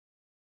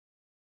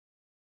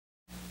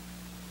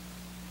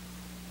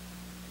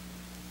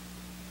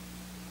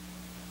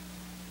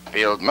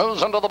Field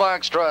moves into the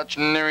backstretch,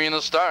 nearing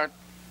the start.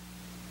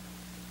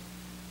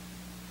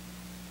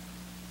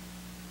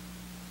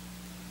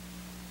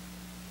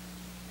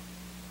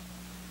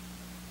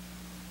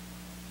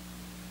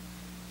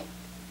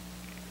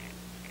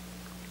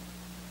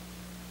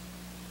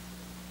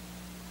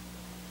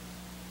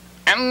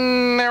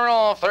 And they're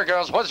off. There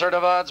goes Wizard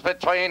of Odds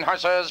between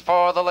horses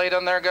for the lead,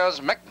 and there goes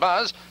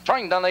McBuzz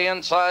trying down the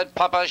inside.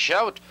 Papa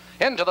Shout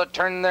into the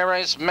turn. There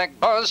is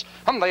McBuzz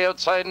on the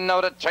outside.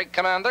 Now to take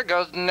command. There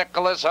goes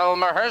Nicholas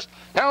Elmerhurst.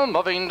 Now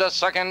moving to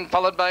second,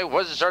 followed by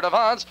Wizard of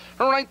Odds.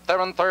 Right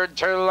there in third,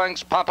 2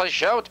 lengths. Papa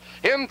Shout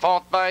in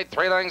fourth by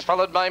 3 lengths,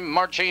 followed by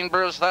Marching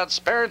Bruce. That's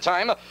Spare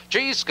Time.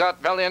 G.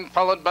 Scott Valiant,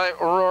 followed by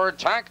Roar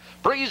Tack,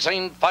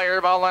 Breezing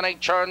Fireball,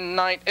 and HR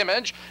Night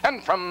Image.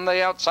 And from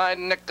the outside,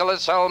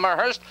 Nicholas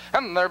Elmerhurst.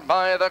 And they're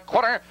by the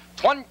quarter.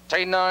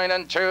 29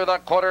 and 2 the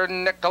quarter.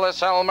 Nicholas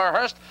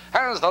Elmerhurst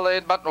has the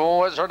lead, but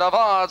Wizard of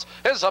Odds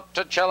is up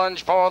to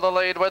challenge for the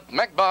lead with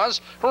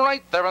McBuzz.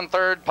 Right there in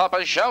third,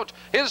 Papa Shout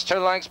is 2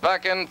 lengths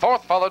back in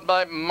fourth, followed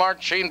by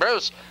Marching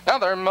Bruce. Now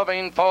they're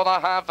moving for the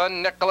half,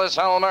 and Nicholas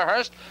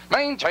Elmerhurst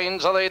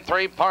maintains the lead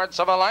 3 parts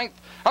of a length.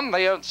 On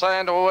the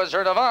outside,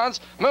 Wizard of Odds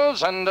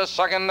moves into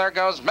second. There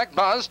goes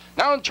McBuzz,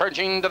 now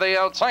charging to the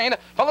outside,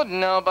 followed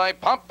now by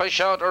Papa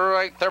Shout.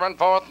 Right there in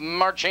fourth,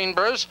 Marching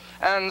Bruce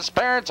and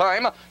Spare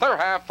Time. They're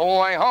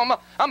halfway home,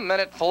 a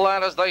minute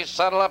flat as they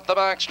settle up the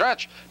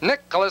backstretch.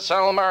 Nicholas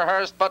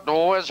Elmerhurst, but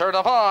Wizard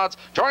of Odds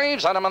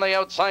drives at him on the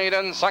outside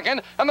in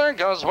second, and there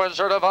goes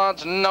Wizard of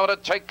Odds now to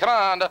take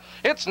command.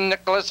 It's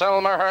Nicholas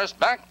Elmerhurst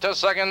back to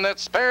second.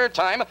 It's Spare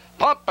Time.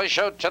 Papa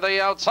Shout to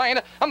the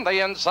outside, on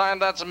the inside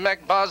that's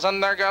McBuzz,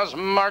 and there goes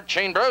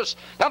Marching Bruce.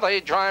 Now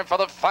they drive for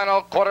the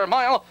final quarter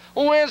mile.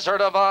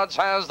 Wizard of Odds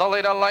has the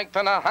lead, a length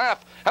and a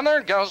half, and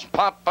there goes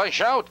Papa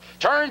Shout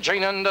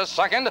charging into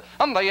second.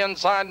 On the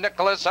inside,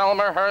 Nicholas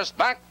Elmerhurst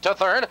back to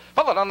third,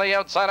 followed on the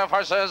outside of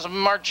horses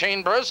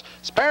Marching Bruce,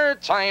 Spare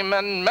Time,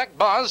 and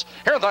McBuzz.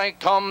 Here they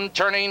come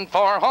turning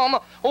for home.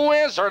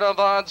 Wizard of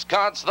Odds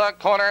cuts the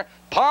corner.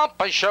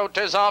 Papa Shout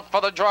is off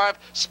for the drive.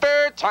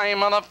 Spare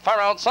Time on the far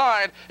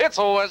outside. It's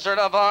Wizard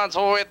of Odds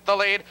with the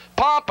lead.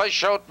 Papa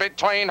Shout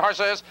between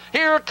horses.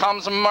 Here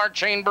comes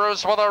Marching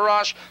Bruce with a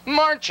rush.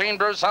 Marching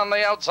Bruce on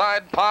the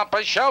outside.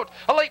 Papa Shout.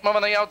 A late move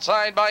on the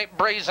outside by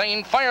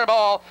Breezing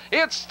Fireball.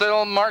 It's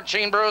still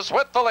Marching Bruce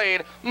with the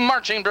lead.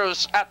 Marching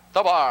Bruce at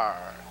the bar.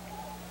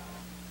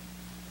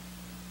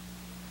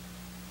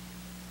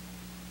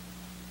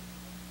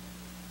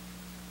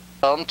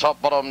 On top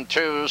bottom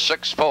 2,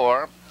 6,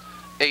 4.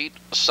 8,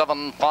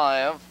 7,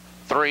 5,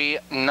 3,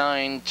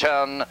 9,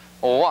 10,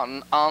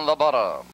 1 on the bottom.